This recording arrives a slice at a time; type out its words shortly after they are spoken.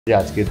যে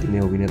আজকের দিনে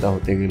অভিনেতা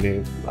হতে গেলে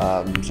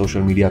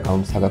সোশ্যাল মিডিয়া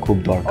অ্যাকাউন্টস থাকা খুব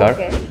দরকার।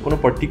 কোনো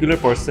পার্টিকুলার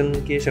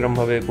পার্সনকে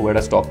সেরকমভাবে খুব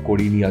একটা স্টপ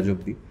করিনি আজ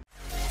অব্দি।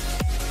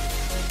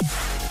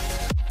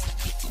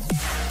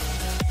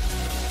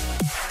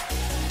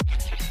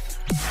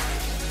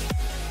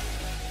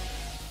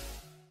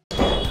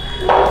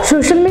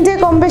 সোশ্যাল মিডিয়ায়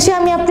কম বেশি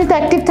আমি আপনি তো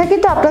অ্যাক্টিভ থাকি,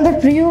 তো আপনাদের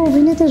প্রিয়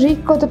অভিনেতা রিক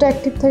কতটা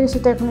অ্যাক্টিভ থাকে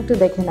সেটা এখন একটু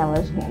দেখেন।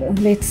 আমার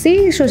লেটস সি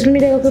সোশ্যাল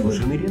মিডিয়ায় কত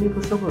সোশ্যাল মিডিয়া নিয়ে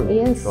প্রশ্ন করো।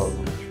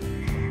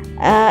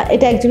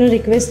 এটা একজনের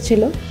রিকোয়েস্ট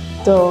ছিল,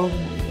 তো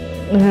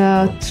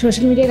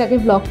সোশ্যাল মিডিয়া কাকে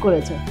ব্লক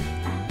করেছে?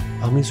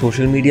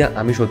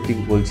 আমি সত্যি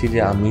বলছি যে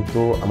আমি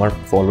তো আমার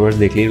ফলোয়ার্স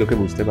দেখলেই লোকে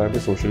বুঝতে পারবে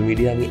সোশ্যাল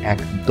মিডিয়া আমি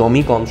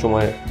একদমই কম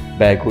সময়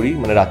ব্যয় করি,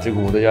 মানে রাত্রে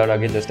ঘুমোতে যাওয়ার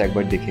আগে জাস্ট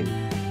একবার দেখে নিই।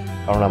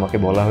 কারণ আমাকে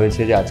বলা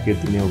হয়েছে যে আজকের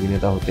দিনে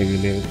অভিনেতা হতে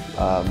গেলে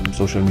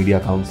সোশ্যাল মিডিয়া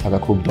অ্যাকাউন্টস থাকা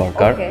খুব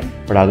দরকার,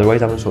 বাট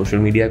আদারওয়াইজ আমি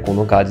সোশ্যাল মিডিয়ায়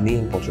কোনো কাজ নিয়ে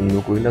আমি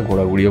পছন্দও করি না,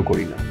 ঘোরাঘুরিও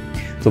করি না।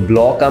 তো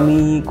ব্লক আমি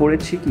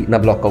করেছি কি না,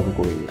 ব্লক কাউকে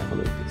করিনি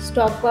এখনো।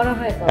 স্টপ করা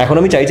হয় এখন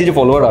আমি চাইছি যে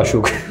ফলোয়ার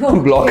আসুক,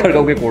 ব্লক আর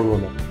কাউকে করবো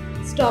না।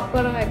 স্টপ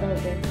করা হয়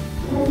কাউকে?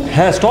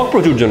 হ্যাঁ, স্টক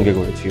প্রচুর জনকে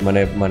করেছি।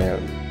 মানে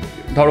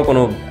ধরো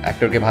কোনো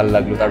অ্যাক্টরকে ভালো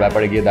লাগলো, তার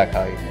ব্যাপারে গিয়ে দেখা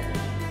হয়,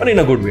 মানে in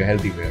a good way,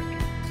 healthy way আর কি।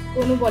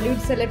 কোনো বলিউড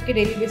সেলেবকে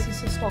ডেইলি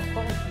বেসিসে স্টক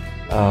করা?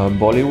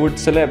 বলিউড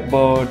সেলেব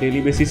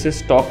ডেইলি বেসিসে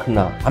স্টক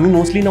না, আমি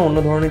মোস্টলি না অন্য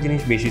ধরনের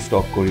জিনিস বেশি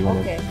স্টক করি,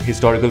 মানে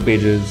historical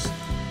pages,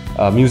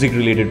 music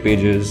related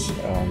pages,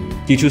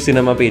 কিছু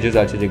সিনেমা পেজেস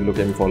আছে যেগুলোকে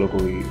আমি ফলো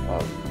করি,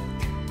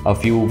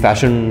 ফিউ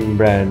ফ্যাশন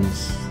ব্র্যান্ডস,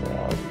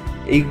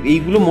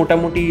 এইগুলো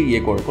মোটামুটি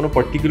করে। কোনো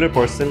পার্টিকুলার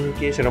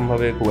পার্সনকে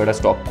সেরকমভাবে খুব একটা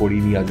স্টক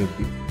করিনি আজ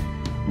অব্দি,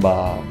 বা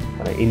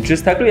মানে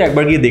ইন্টারেস্ট থাকলেও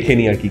একবার গিয়ে দেখে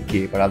নিই আর কি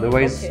কে, but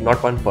otherwise not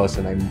one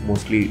person. I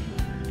mostly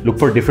look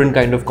for different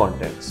kind of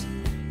contents.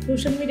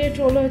 Social মিডিয়ায়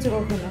ট্রোল হয়েছে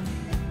কখনো?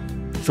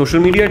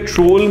 সোশ্যাল মিডিয়ায়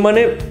ট্রোল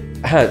মানে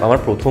হ্যাঁ, আমার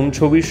প্রথম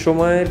ছবির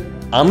সময়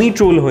আমি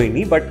ট্রোল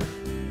হইনি, বাট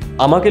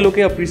আমাকে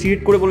লোকে অ্যাপ্রিসিয়েট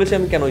করে বলেছে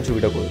আমি কেন ওই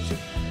ছবিটা করেছি।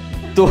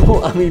 তো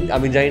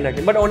আমি জানি না,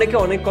 বাট অনেকে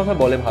অনেক কথা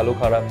বলে, ভালো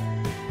খারাপ,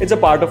 it's a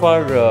part of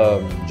our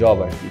job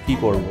আর কি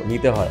করবো,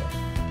 নিতে হয়।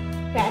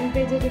 ফ্যান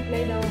পেজে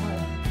রিপ্লাই দেওয়া হয়?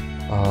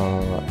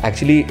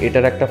 অ্যাকচুয়ালি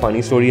এটার একটা ফানি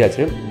স্টোরি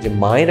আছে, যে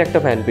মায়ের একটা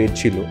ফ্যান পেজ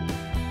ছিল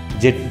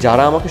যে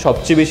যারা আমাকে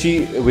সবচেয়ে বেশি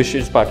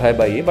উইশেস পাঠায়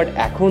বা বাট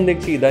এখন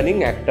দেখছি ইদানিং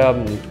একটা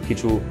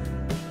কিছু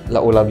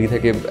ও লাভলি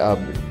থেকে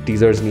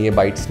টিজার্স নিয়ে,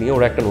 বাইটস নিয়ে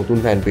ওরা একটা নতুন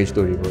ফ্যান পেজ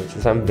তৈরি করেছে।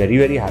 So I am very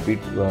very happy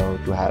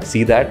to see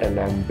that, and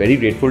I am very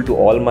grateful to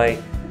all my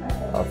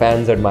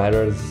fans,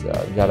 অ্যাডমায়ারার্স,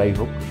 যারাই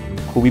হোক।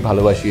 খুবই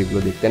ভালোবাসি এগুলো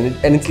দেখতে,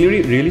 and it's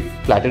really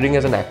flattering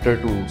as an actor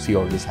two C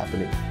all this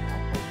happening.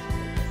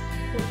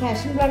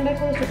 Fashion blunder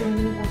করেছে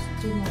কোনোদিনও?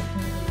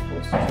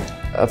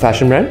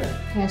 Fashion brand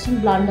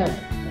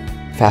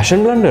fashion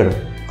blunder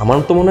আমার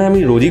তো মনে হয়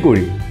আমি রোজই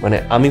করি। মানে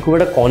আমি খুব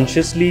একটা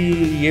কনসিয়াসলি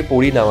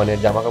পড়ি না, মানে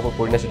জামা কাপড়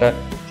পরি না, সেটা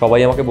সবাই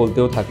আমাকে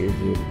বলতেও থাকে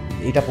যে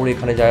এটা পরে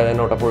এখানে যাওয়া যায়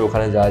না, ওটা পরে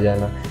ওখানে যাওয়া যায়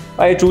না।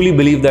 I truly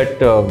believe that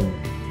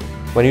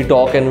when you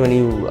talk and when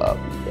you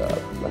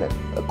মানে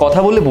কথা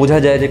বললে বোঝা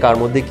যায় যে কার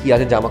মধ্যে কী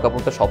আছে। জামা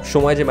কাপড়টা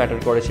সবসময় যে ম্যাটার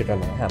করে সেটা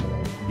না। হ্যাঁ, মানে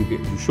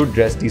you should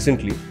dress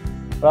decently,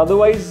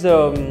 otherwise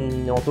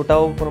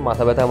অতটাও কোনো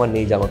মাথা ব্যথা আমার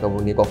নেই জামা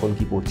কাপড় নিয়ে, কখন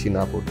কী পরছি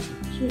না পরছি।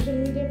 সোশ্যাল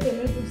মিডিয়ায়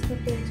প্রেমের প্রস্তাব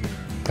পেয়েছি?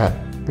 হ্যাঁ,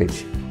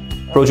 পেয়েছি,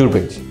 প্রচুর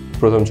পেয়েছি।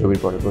 প্রথম ছবির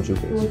পরে প্রচুর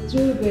পেয়েছি।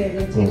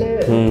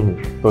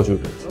 প্রচুর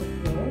পেয়েছি।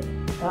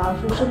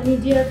 সোশ্যাল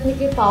মিডিয়া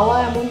থেকে পাওয়া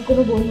এমন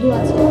কোনো বন্ধু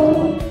আছে?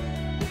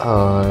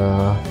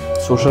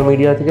 সোশ্যাল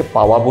মিডিয়া থেকে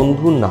পাওয়া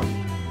বন্ধু না,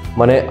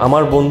 মানে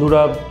আমার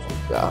বন্ধুরা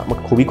আমার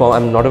খুবই কম। I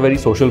am not a very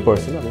social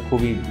person, আমি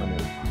খুবই মানে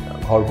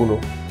ঘরকুনো।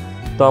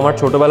 তো আমার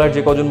ছোটোবেলার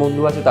যে কজন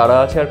বন্ধু আছে তারা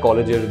আছে, আর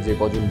কলেজের যে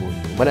কজন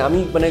বন্ধু, মানে আমি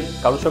মানে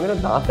কারোর সঙ্গে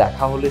না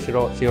দেখা হলে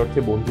সে অর্থে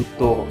বন্ধুত্ব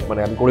মানে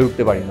আমি করে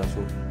উঠতে পারি না।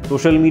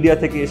 সোশ্যাল মিডিয়া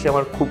থেকে এসে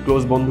আমার খুব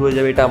ক্লোজ বন্ধু হয়ে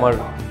যাবে এটা আমার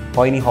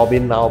হয়নি, হবে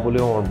না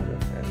বলেও আমার মনে হয়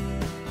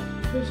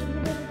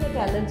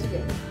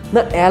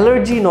না।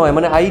 অ্যালার্জি নয়,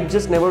 মানে I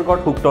just never goat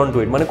hooked on two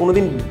ইট। মানে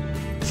কোনোদিন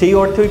সেই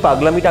অর্থে ওই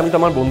পাগলামিটা, আমি তো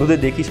আমার বন্ধুদের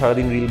দেখি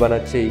সারাদিন রিল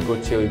বানাচ্ছে, এই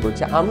করছে ওই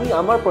করছে।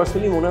 আমার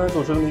পার্সোনালি মনে হয়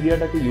সোশ্যাল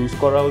মিডিয়াটাকে ইউজ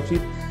করা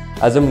উচিত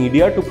as a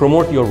media to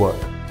promote your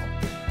work.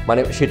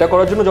 মানে সেটা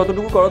করার জন্য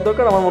যতটুকু করার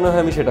দরকার আমার মনে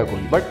হয় আমি সেটা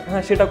করি, বাট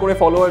হ্যাঁ, সেটা করে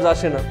ফলোয়ার্স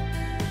আসে না,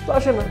 তো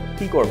আসে না,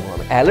 কী করবো।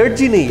 আমি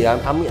অ্যালার্জি নেই, I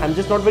am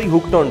just not very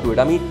hooked on two ইট।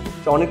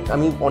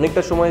 আমি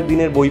অনেকটা সময়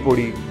দিনের বই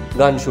পড়ি,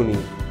 গান শুনি,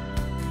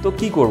 তো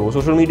কী করবো,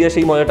 সোশ্যাল মিডিয়া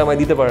সেই মজাটা আমায়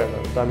দিতে পারে না,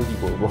 তো আমি কী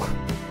করবো।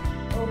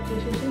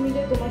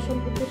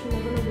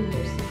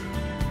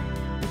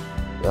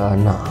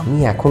 না, আমি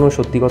এখনও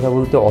সত্যি কথা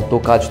বলতে অত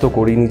কাজ তো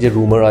করিনি যে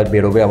রুমার আর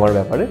বেরোবে আমার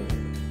ব্যাপারে।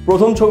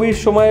 প্রথম ছবির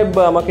সময়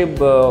আমাকে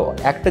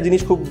একটা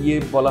জিনিস খুব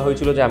বলা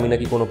হয়েছিল যে আমি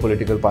নাকি কোনো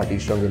পলিটিক্যাল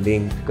পার্টির সঙ্গে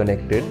link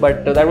connected, but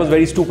that was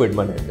very stupid.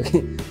 মানে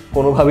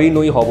কোনোভাবেই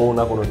নই, হবও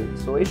না কোনো দিন।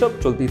 সো এইসব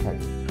চলতেই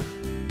থাকে।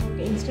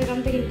 ইনস্টাগ্রাম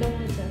থেকে ইনকাম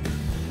হয়েছে?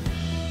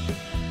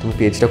 তুমি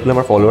পেজটা খুলে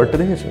আমার ফলোয়ারটা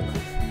দেখেছো?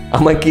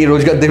 আমার কি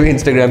রোজগার দেবে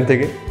ইনস্টাগ্রাম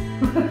থেকে?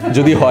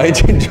 যদি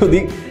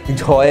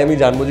হয় আমি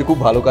জানবো যে খুব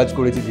ভালো কাজ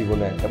করেছি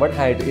জীবনে একটা। বাট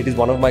হ্যাঁ, it is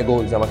one of my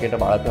goals, আমাকে এটা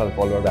বাড়াতে হবে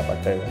ফলোয়ার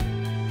ব্যাপারটা। I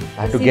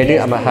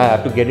have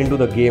to get into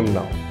the game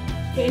now.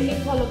 Trending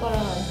follow করা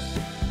হয়?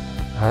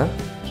 হ্যাঁ,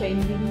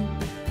 trending.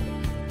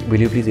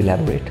 Will you please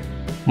elaborate?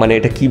 মানে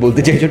এটা কি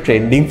বলতে চাইছো,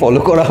 ট্রেন্ডিং ফলো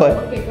করা হয়?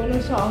 ওকে, কোনো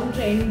সং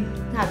ট্রেন্ড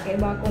থাকে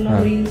বা কোনো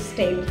রিল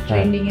স্টাইল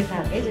ট্রেন্ডিং এ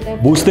থাকে যেটা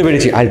বুঝতে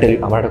পেরেছি।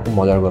 আমার একটা খুব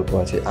মজার গল্প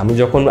আছে। আমি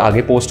যখন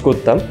আগে পোস্ট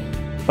করতাম,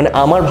 মানে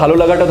আমার ভালো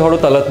লাগাটা ধরো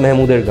তালাত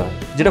মেহমুদের গান,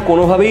 যেটা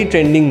কোনোভাবেই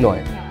ট্রেন্ডিং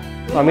নয়,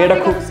 তো আমি এটা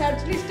খুব সার্চ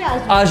লিস্টে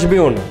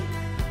আসবেও না।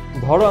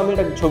 ধরো আমি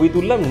একটা ছবি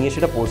তুললাম, নিয়ে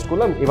সেটা পোস্ট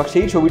করলাম, এবার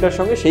সেই ছবিটার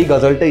সঙ্গে সেই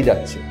গজলটাই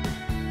যাচ্ছে,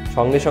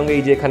 সঙ্গে সঙ্গে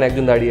এই যে এখানে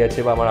একজন দাঁড়িয়ে আছে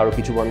বা আমার আরও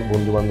কিছু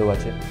বন্ধু বান্ধব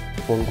আছে,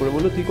 ফোন করে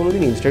বললো তুই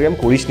কোনোদিন ইনস্টাগ্রাম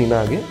করিস নি না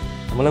আগে?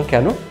 আমি বললাম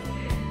কেন?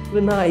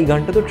 বলে না এই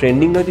গানটা তো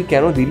ট্রেন্ডিং নয়, তুই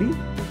কেন দিলি?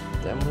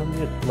 আমি বললাম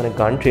যে মানে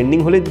গান ট্রেন্ডিং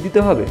হলে দিতে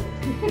হবে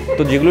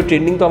তো, যেগুলো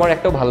ট্রেন্ডিং তো আমার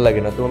একটাও ভালো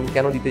লাগে না, তো আমি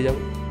কেন দিতে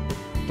যাবো?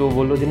 তো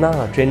বললো যে না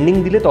ট্রেন্ডিং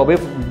দিলে তবে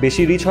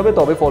বেশি রিচ হবে,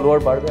 তবে ফলোয়ার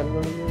বাড়বে। আমি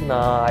বললাম না,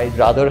 I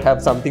rather have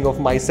something of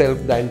my self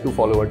than two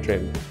follower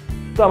trend.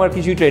 তো আমার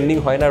কিছুই ট্রেন্ডিং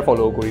হয় না, আর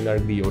ফলো করি না, আর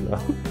দিও না।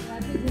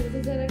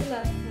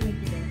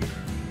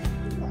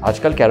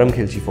 আজকাল ক্যারম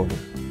খেলছি ফোনে,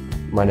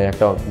 মানে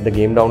একটা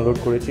গেম ডাউনলোড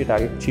করেছি, এটা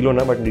আগে ছিল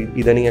না, বাট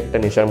ইদানিং একটা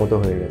নেশার মতো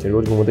হয়ে গেছে।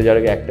 রোজ ঘুমোতে যাওয়ার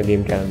আগে একটা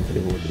গেম ক্যারম খেলে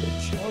ঘুমোতে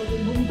যাচ্ছি।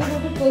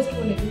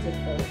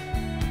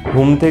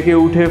 ঘুম থেকে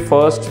উঠে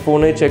ফার্স্ট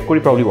ফোনে চেক করি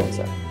প্রবলি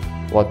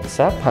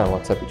হোয়াটসঅ্যাপ। হ্যাঁ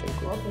হোয়াটসঅ্যাপই চেক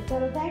করি।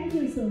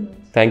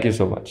 Thank you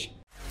so much.